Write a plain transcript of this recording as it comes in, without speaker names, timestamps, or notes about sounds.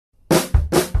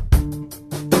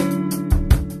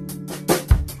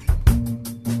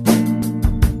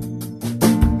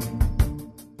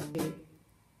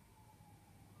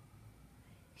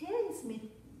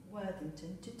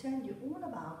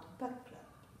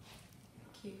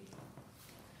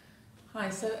Hi,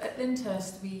 so at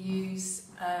Lyndhurst we use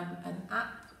an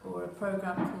app or a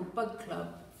programme called Bug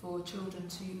Club for children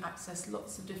to access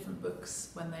lots of different books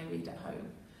when they read at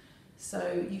home.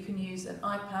 So you can use an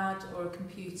iPad or a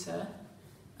computer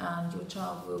and your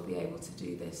child will be able to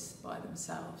do this by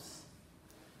themselves.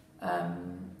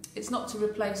 It's not to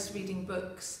replace reading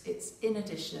books, it's in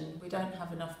addition. We don't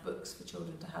have enough books for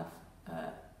children to have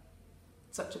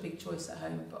such a big choice at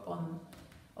home, but on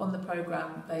the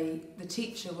programme the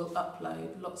teacher will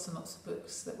upload lots and lots of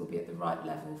books that will be at the right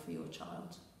level for your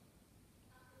child.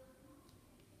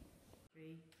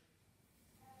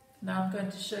 Now I'm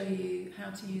going to show you how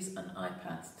to use an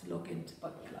iPad to log into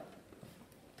Bug Club.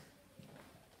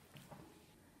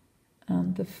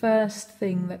 And the first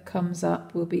thing that comes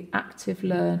up will be Active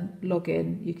Learn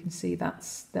Login. You can see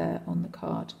that's there on the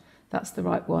card. That's the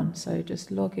right one, so just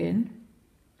log in.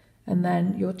 And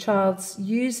then your child's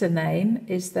username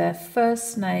is their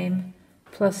first name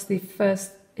plus the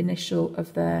first initial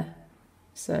of their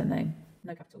surname.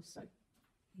 No capitals, so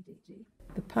EDG.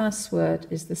 The password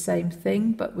is the same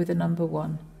thing, but with a number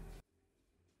 1.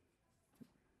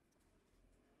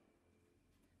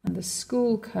 And the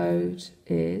school code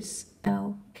is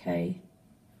LK6M.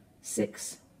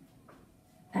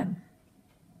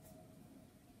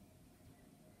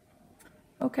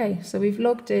 Okay, so we've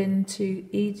logged into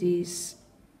Edie's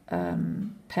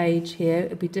page here.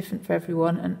 It'll be different for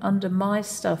everyone. And under My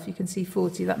Stuff, you can see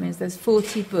 40. That means there's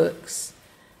 40 books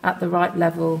at the right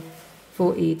level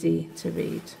for Edie to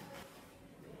read.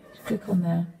 Click on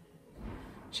there.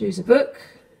 Choose a book.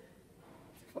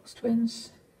 Fox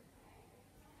Twins.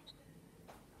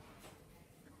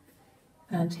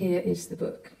 And here is the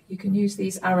book. You can use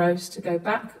these arrows to go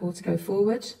back or to go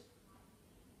forward.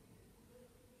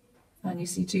 And you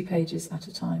see 2 pages at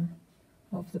a time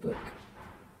of the book.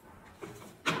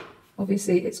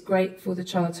 Obviously, it's great for the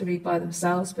child to read by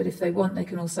themselves, but if they want, they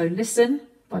can also listen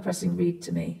by pressing Read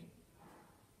to Me.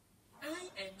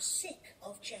 I am sick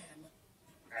of jam.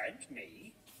 And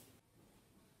me.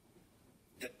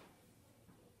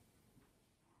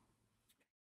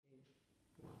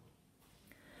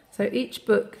 So each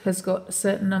book has got a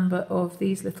certain number of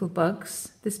these little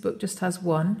bugs. This book just has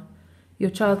 1. Your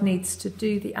child needs to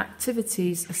do the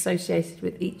activities associated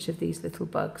with each of these little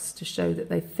bugs to show that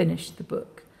they've finished the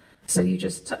book. So you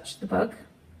just touch the bug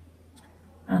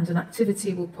and an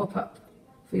activity will pop up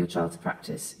for your child to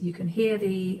practice. You can hear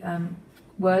the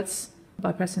words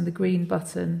by pressing the green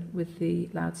button with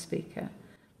the loudspeaker.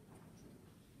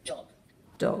 Dog.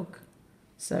 Dog.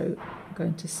 So I'm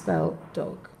going to spell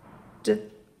dog.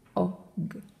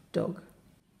 D-O-G. Dog.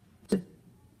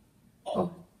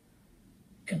 D-O-G.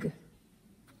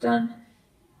 Done.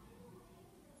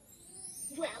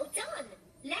 Well done.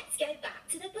 Let's go back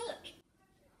to the book.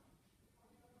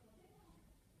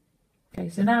 Okay,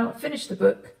 so now I've finished the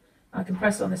book. I can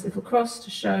press on this little cross to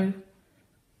show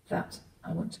that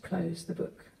I want to close the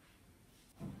book.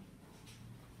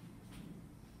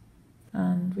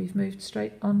 And we've moved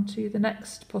straight on to the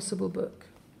next possible book.